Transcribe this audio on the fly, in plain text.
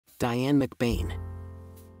Diane McBain.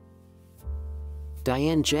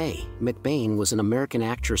 Diane J. McBain was an American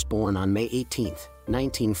actress born on May 18,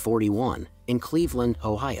 1941, in Cleveland,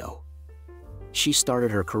 Ohio. She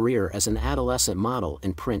started her career as an adolescent model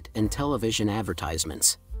in print and television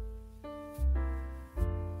advertisements.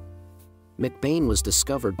 McBain was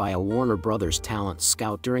discovered by a Warner Brothers talent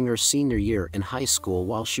scout during her senior year in high school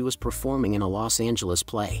while she was performing in a Los Angeles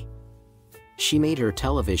play. She made her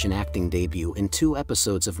television acting debut in 2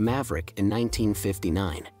 episodes of Maverick in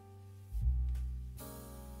 1959.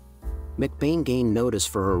 McBain gained notice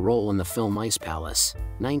for her role in the film Ice Palace,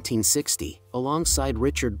 1960, alongside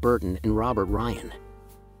Richard Burton and Robert Ryan.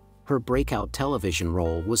 Her breakout television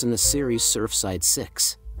role was in the series Surfside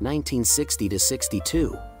 6,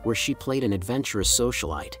 1960–62, where she played an adventurous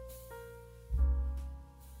socialite.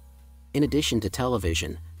 In addition to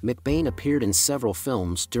television, McBain appeared in several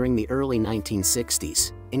films during the early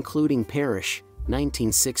 1960s, including Parish,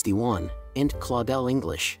 1961, and Claudel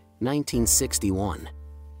English, 1961.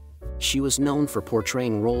 She was known for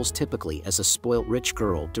portraying roles typically as a spoilt rich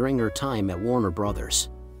girl during her time at Warner Brothers.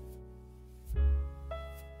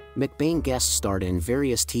 McBain guest starred in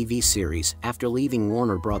various TV series after leaving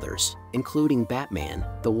Warner Brothers, including Batman,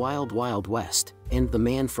 The Wild Wild West, and The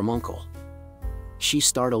Man from U.N.C.L.E. She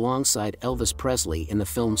starred alongside Elvis Presley in the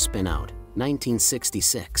film Spinout,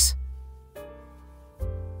 1966.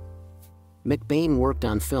 McBain worked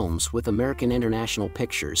on films with American International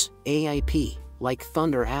Pictures, AIP, like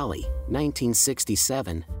Thunder Alley,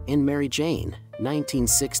 1967, and Mary Jane,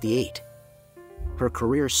 1968. Her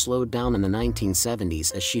career slowed down in the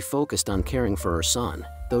 1970s as she focused on caring for her son,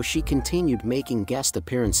 though she continued making guest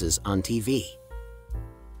appearances on TV.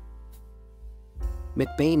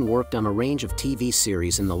 McBain worked on a range of TV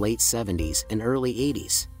series in the late 70s and early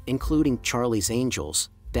 80s, including Charlie's Angels,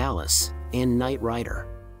 Dallas, and Knight Rider.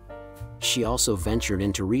 She also ventured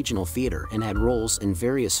into regional theater and had roles in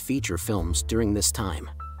various feature films during this time.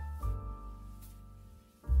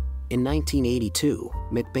 In 1982,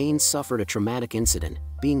 McBain suffered a traumatic incident,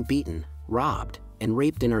 being beaten, robbed, and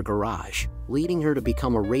raped in her garage, leading her to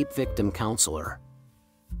become a rape victim counselor.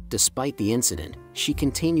 Despite the incident, she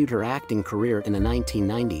continued her acting career in the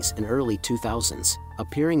 1990s and early 2000s,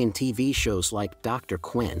 appearing in TV shows like Dr.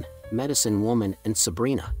 Quinn, Medicine Woman, and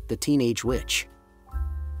Sabrina, the Teenage Witch.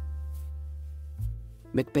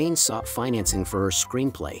 McBain sought financing for her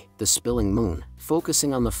screenplay, The Spilling Moon,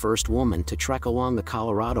 focusing on the first woman to trek along the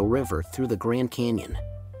Colorado River through the Grand Canyon.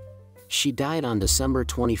 She died on December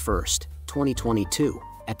 21, 2022,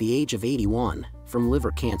 at the age of 81, from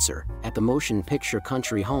liver cancer, at the Motion Picture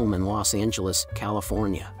Country home in Los Angeles,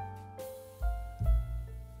 California.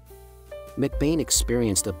 McBain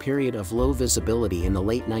experienced a period of low visibility in the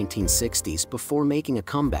late 1960s before making a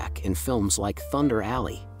comeback in films like Thunder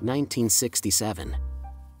Alley, 1967.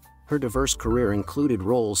 Her diverse career included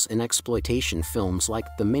roles in exploitation films like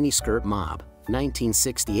The Miniskirt Mob,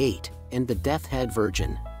 1968, and The Death Head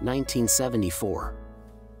Virgin, 1974.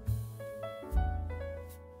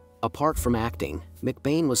 Apart from acting,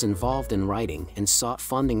 McBain was involved in writing and sought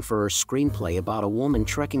funding for her screenplay about a woman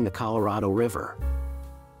trekking the Colorado River.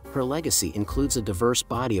 Her legacy includes a diverse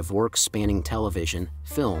body of work spanning television,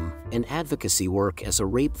 film, and advocacy work as a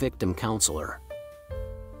rape victim counselor.